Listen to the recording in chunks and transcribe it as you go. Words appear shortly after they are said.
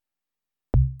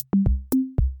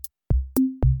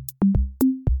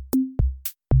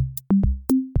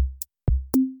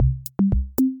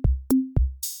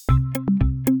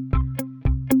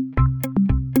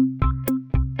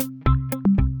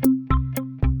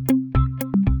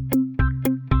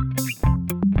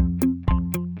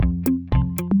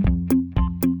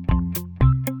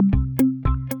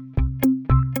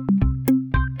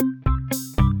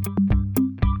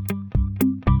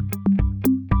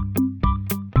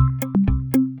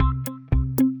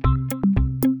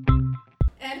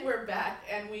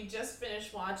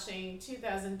watching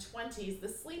 2020's The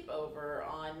Sleepover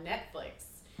on Netflix.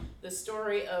 The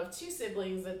story of two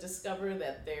siblings that discover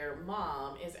that their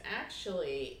mom is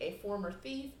actually a former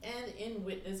thief and in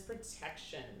witness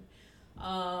protection.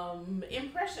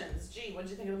 Impressions. G, what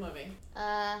did you think of the movie?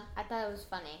 I thought it was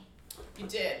funny. You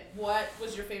did. What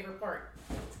was your favorite part?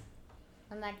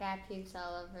 When that guy pukes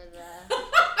all over the...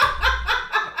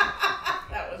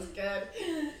 That was good.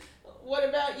 What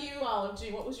about you, Olive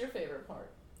G? What was your favorite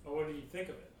part? Well, what do you think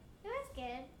of it? It was good.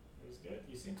 It was good.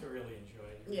 You seem to really enjoy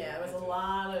it. Yeah, it was a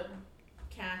lot of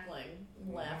cackling,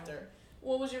 laughter.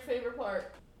 What was your favorite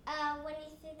part? When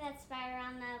you threw that spider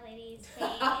on that lady's face.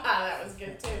 That was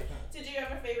good too. Did you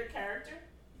have a favorite character?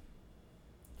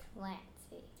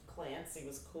 Clancy. Clancy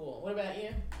was cool. What about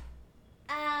you?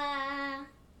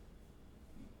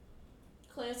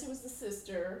 Clancy was the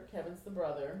sister. Kevin's the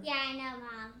brother. Yeah, I know,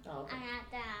 Mom. Oh, okay. I'm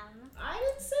not dumb. I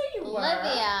didn't say you were.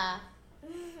 Olivia.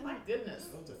 My goodness.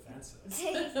 So defensive.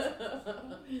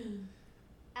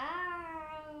 I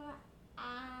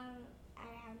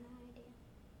have no idea.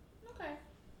 Okay.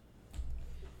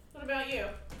 What about you?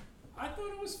 I thought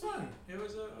it was fun. It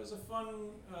was a fun,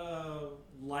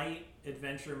 light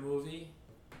adventure movie.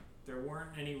 There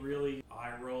weren't any really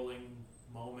eye-rolling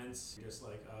moments. Just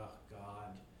like, oh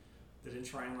God, they didn't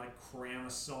try and like cram a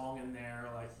song in there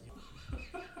like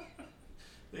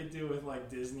they do with like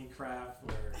Disney crap,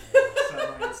 where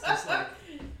suddenly it's just like,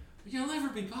 you'll never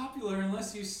be popular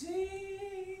unless you sing.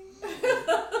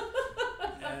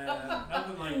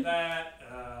 Nothing like that.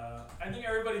 I think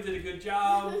everybody did a good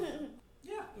job.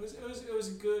 Yeah, it was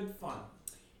good fun.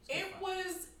 It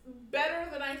was better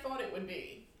than I thought it would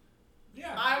be.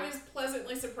 Yeah. I was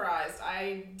pleasantly surprised.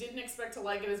 I didn't expect to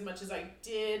like it as much as I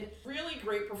did. Really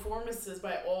great performances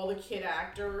by all the kid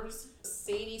actors.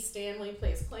 Sadie Stanley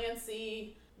plays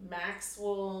Clancy.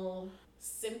 Maxwell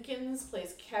Simpkins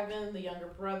plays Kevin, the younger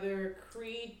brother.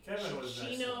 Creed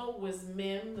Chino was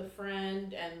Mim, the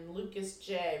friend, and Lucas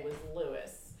J was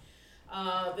Lewis.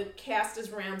 The cast is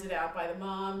rounded out by the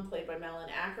mom, played by Malin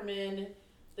Ackerman.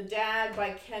 The dad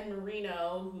by Ken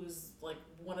Marino, who's like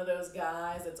one of those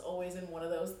guys that's always in one of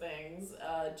those things.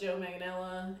 Joe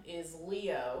Manganiello is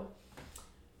Leo.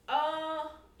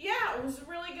 Yeah, it was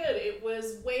really good. It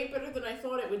was way better than I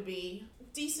thought it would be.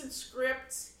 Decent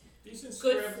script. Decent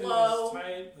good script. flow. It was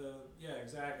tight. Yeah,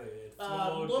 exactly. It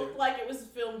flowed. Looked like it was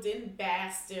filmed in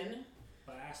Boston.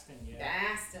 Boston,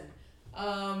 yeah. Boston.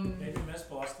 Maybe miss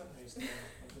Boston. I used to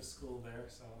went to school there,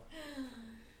 so.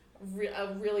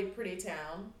 A really pretty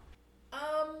town.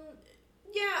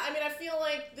 Yeah, I mean, I feel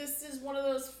like this is one of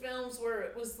those films where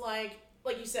it was like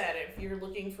you said, if you're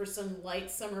looking for some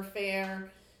light summer fare.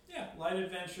 Yeah, light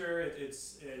adventure. It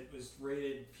was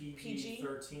rated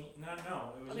PG-13. No,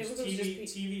 it was just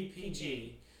TV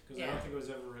PG. Because I don't think it was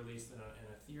ever released in a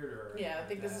theater. Or I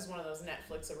think like this is one of those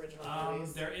Netflix original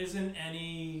movies. There isn't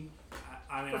any.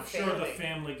 I mean, I'm sure the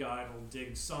Family Guide will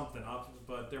dig something up,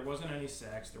 but there wasn't any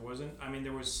sex. There wasn't. I mean,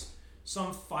 there was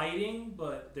some fighting,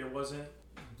 but there wasn't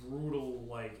brutal.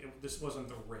 This wasn't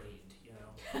The Raid, you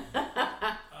know.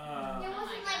 There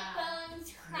wasn't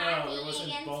bones cracking. No, there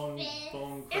wasn't bone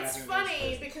cracking. It's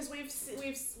funny because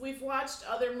we've watched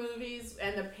other movies,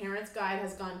 and the Parents Guide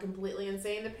has gone completely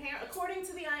insane. According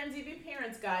to the IMDb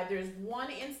Parents Guide, there's 1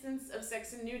 instance of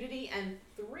sex and nudity and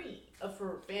 3 of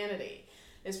profanity.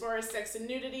 As far as sex and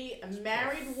nudity, a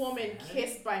married woman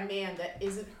kissed by man that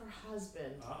isn't her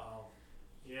husband. Uh-oh.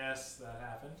 Yes, that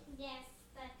happened. Yes,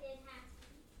 that did happen.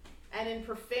 And in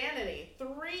profanity,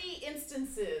 3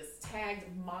 instances tagged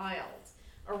mild.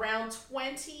 Around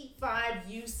 25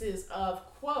 uses of,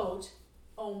 quote,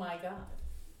 oh my God.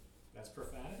 That's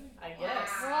profanity? I guess.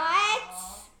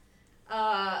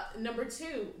 What? Number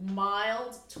 2,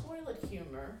 mild toilet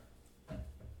humor.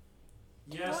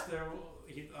 Yes, there.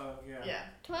 Yeah.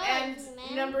 And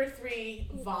number 3,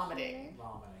 vomiting.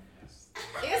 Vomiting.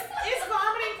 Yes. Is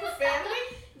vomiting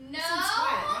profanity? No.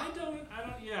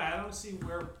 I don't see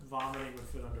where vomiting would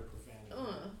fit under profanity.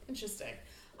 Interesting.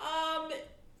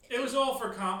 It was all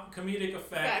for comedic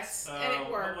effects. And it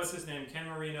worked. What's his name? Ken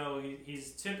Marino.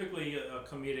 He's typically a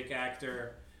comedic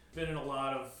actor. Been in a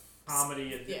lot of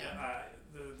comedy.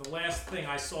 The last thing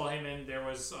I saw him in, there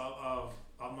was a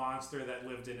monster that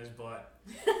lived in his butt.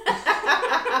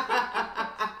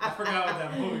 I forgot what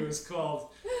that movie was called.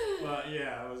 But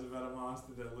yeah, it was about a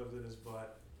monster that lived in his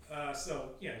butt.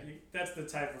 So yeah, that's the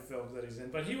type of films that he's in.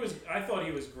 But I thought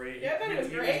he was great. Yeah, I thought he was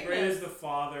great. He was great as the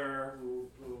father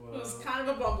who's kind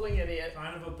of a bumbling idiot.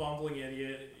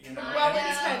 You know, Well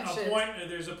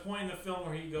intentioned. There's a point in the film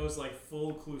where he goes like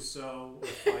full Clouseau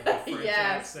with like a French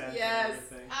accent and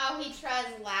everything. Oh, he tries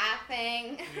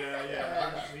laughing.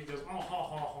 Yeah. He goes oh ha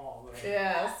ha ha.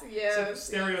 Yes.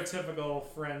 It's a stereotypical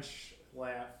French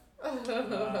laugh.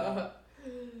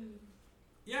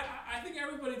 Yeah, I think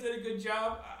everybody did a good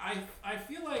job. I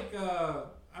feel like I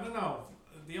don't know.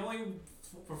 The only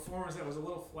performance that was a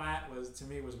little flat was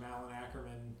Malin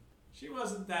Ackerman. She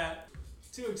wasn't that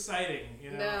too exciting,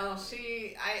 you know. No, it's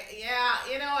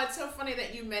so funny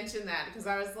that you mentioned that because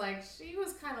I was like, she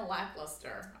was kind of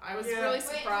lackluster. I was really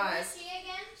surprised. Wait, who was she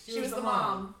again? She was the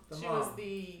mom. She was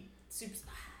the super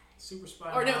spy. Super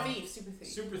spy. Or mom. no, thief.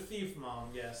 Super thief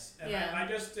mom. Yes. And yeah. I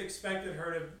just expected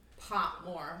her to pop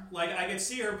more. Like I could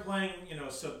see her playing,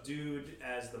 subdued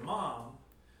as the mom,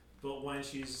 but when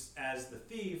she's as the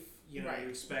thief, you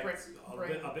expect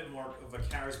a bit more of a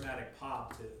charismatic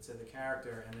pop to the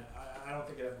character, and I don't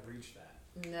think it ever reached that.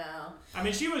 No. I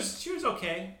mean, she was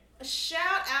okay.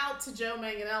 Shout out to Joe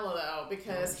Manganiello though,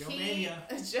 because Joe Mania,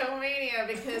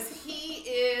 because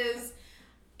he's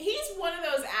one of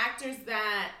those actors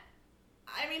that,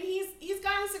 I mean, he's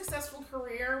got a successful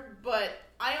career, but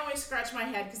I always scratch my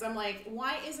head because I'm like,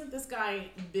 why isn't this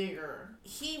guy bigger?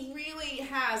 He really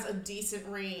has a decent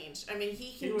range. I mean,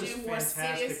 he can do more serious. He was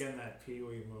fantastic in that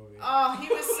Pee-wee movie. Oh, he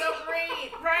was so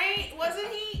great, right? Wasn't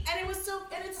he? And it's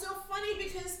so funny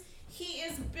because he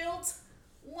is built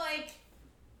like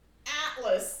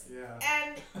Atlas. Yeah.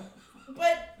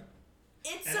 But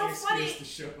it's so funny. To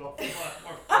show off a lot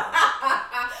more.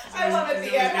 I love at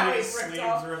the end how he's ripped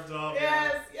off.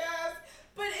 Yes.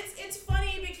 But it's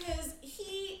funny because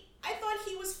I thought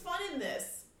he was fun in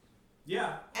this.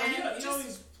 Yeah, and he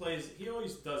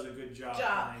always does a good job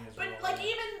playing as well. But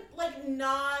even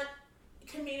not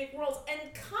comedic roles,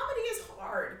 and comedy is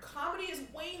hard. Comedy is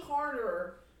way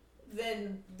harder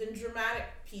than dramatic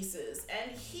pieces,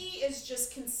 and he is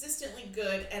just consistently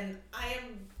good. And I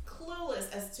am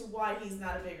clueless as to why he's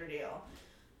not a bigger deal.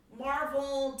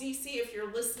 Marvel, DC, if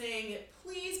you're listening,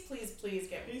 please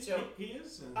get me Joe. He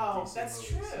is in DC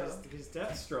that's movies. True. He's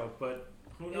Deathstroke, but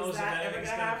who knows if anything's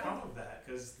going to come of that,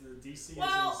 because the DC is in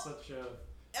such a...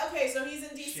 Okay, so he's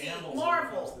in DC.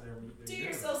 Marvel, do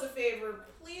yourselves a favor.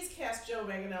 Please cast Joe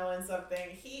Manganiello in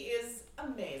something. He is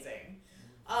amazing.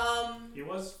 He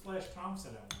was Flash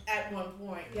Thompson at one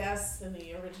point. Yes, in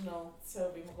the original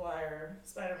Tobey Maguire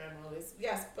Spider-Man movies.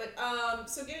 Yes, but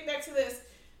so getting back to this,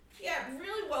 yeah,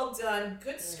 really well done.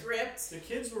 Good script. The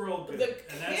kids were all good. The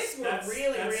kids were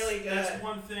really good. That's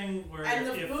one thing where and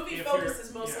the movie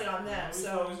focuses mostly on them. The movie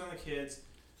focuses on the kids.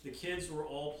 The kids were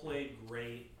all played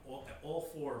great. All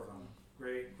four of them.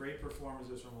 Great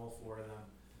performances from all four of them.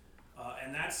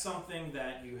 And that's something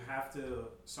that you have to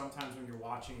sometimes when you're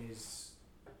watching these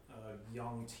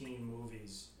young teen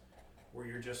movies, where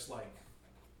you're just like,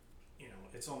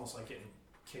 it's almost like getting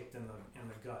kicked in the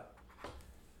gut.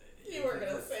 You were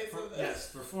gonna say something.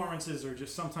 Yes, performances are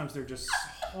just sometimes they're just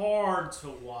hard to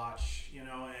watch, and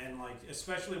like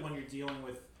especially when you're dealing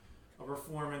with a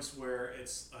performance where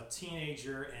it's a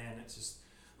teenager and it's just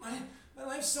my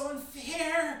life's so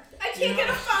unfair. I can't get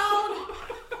a phone.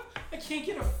 I can't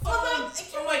get a phone.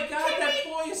 Oh my God, that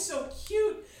boy is so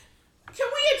cute. Can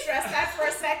we address that for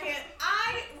a second?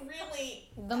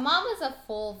 The mom was a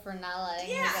fool for not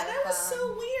letting her get a phone. Yeah, that was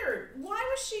so weird. Why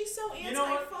was she so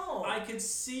anti-phone? I could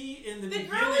see in the beginning.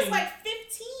 The girl is like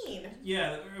 15.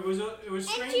 Yeah, it was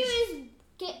strange. And she was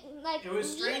it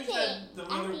was strange that the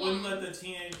mother wouldn't let the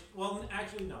teenage. Well,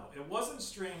 actually, no. It wasn't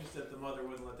strange that the mother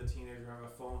wouldn't let the teenager have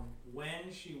a phone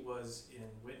when she was in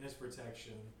witness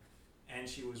protection, and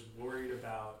she was worried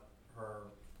about her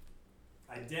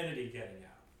identity getting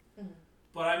out. Mm-hmm.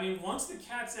 But I mean, once the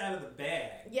cat's out of the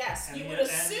bag, yes, you would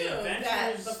assume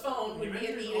that the phone would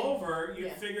be over.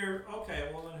 You'd figure, okay,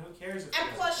 well then who cares? If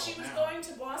and plus, she was going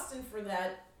to Boston for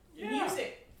that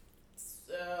music,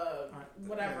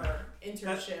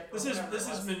 internship. This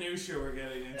is minutia we're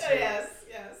getting into. Yes.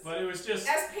 But it was just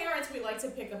as parents, we like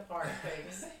to pick apart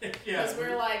things. Yeah, because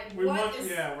we're like, we're like,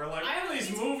 what are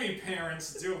these movie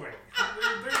parents doing?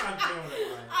 They're not doing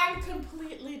it right. I'm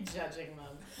completely judging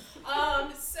them.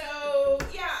 So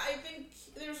yeah, I think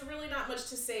there's really not much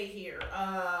to say here.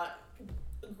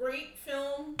 Great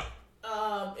film.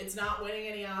 It's not winning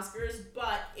any Oscars,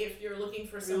 but if you're looking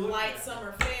for some light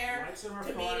summer fare,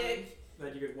 comedic,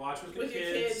 that you could watch with your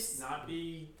kids, not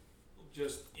be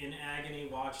just in agony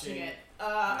watching it,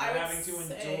 not having to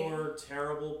endure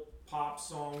terrible pop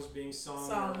songs being sung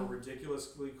or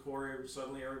ridiculously choreographed.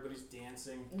 Suddenly everybody's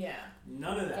dancing. Yeah.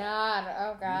 None of that. God,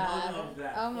 oh God. None of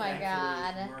that. Oh my Thankfully,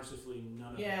 God. Mercifully,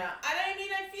 none of that. Yeah. I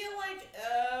mean, I feel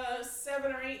like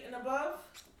 7 or 8 and above.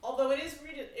 Although it is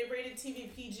rated TV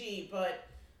PG, but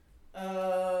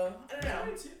I don't know.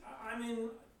 I mean,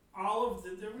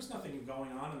 there was nothing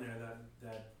going on in there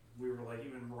that we were like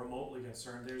even remotely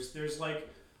concerned. There's like,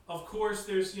 of course,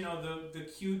 there's the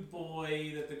cute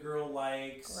boy that the girl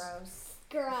likes.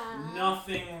 Gross.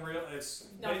 Nothing real.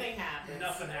 Nothing happens.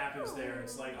 Nothing happens there.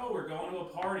 It's like, oh, we're going to a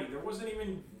party. There wasn't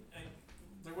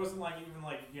like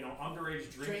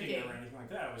underage drinking or anything like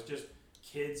that. It was just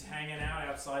kids hanging out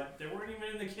outside. They weren't even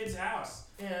in the kids' house.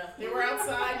 Yeah, they were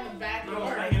outside in the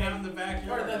backyard. Hanging out in the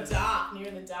backyard. Or the dock,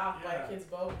 near the dock by a kid's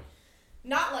boat.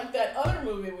 Not like that other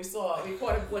movie we saw. We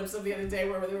caught a glimpse of the other day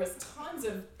where there was tons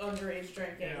of underage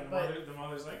drinking. Yeah, the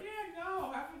mother's like, yeah,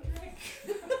 go, have a drink.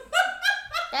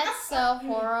 That's so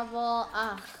horrible.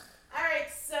 Ugh.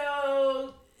 Alright,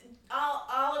 so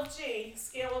Olive G,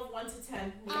 scale of 1 to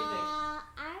 10. What do you think?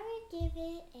 I would give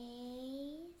it a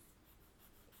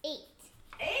 8.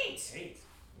 8. 8.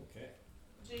 Okay.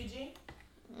 Gigi?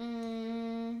 7.75.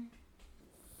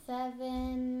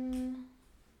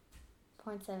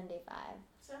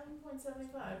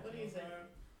 7.75. What do you think?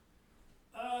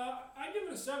 I'd give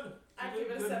it a 7. I'd give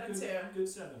it a 7 too. Good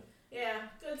 7. Yeah,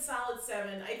 good solid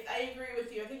 7. I agree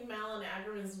with you. I think Malin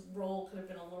Ackerman's role could have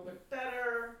been a little bit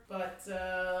better, but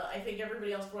I think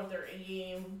everybody else brought their A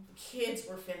game. The kids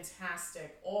were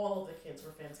fantastic. All of the kids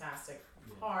were fantastic.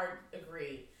 Yeah. Hard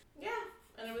agree. Yeah,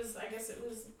 and I guess it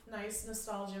was nice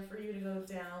nostalgia for you to go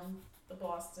down the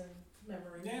Boston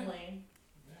memory lane.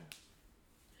 Yeah.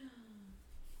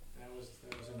 That was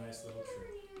a nice little trip.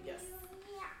 Yes.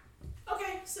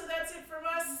 Okay, so that's it from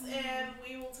us, and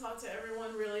we will talk to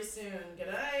everyone really soon. Good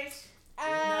night.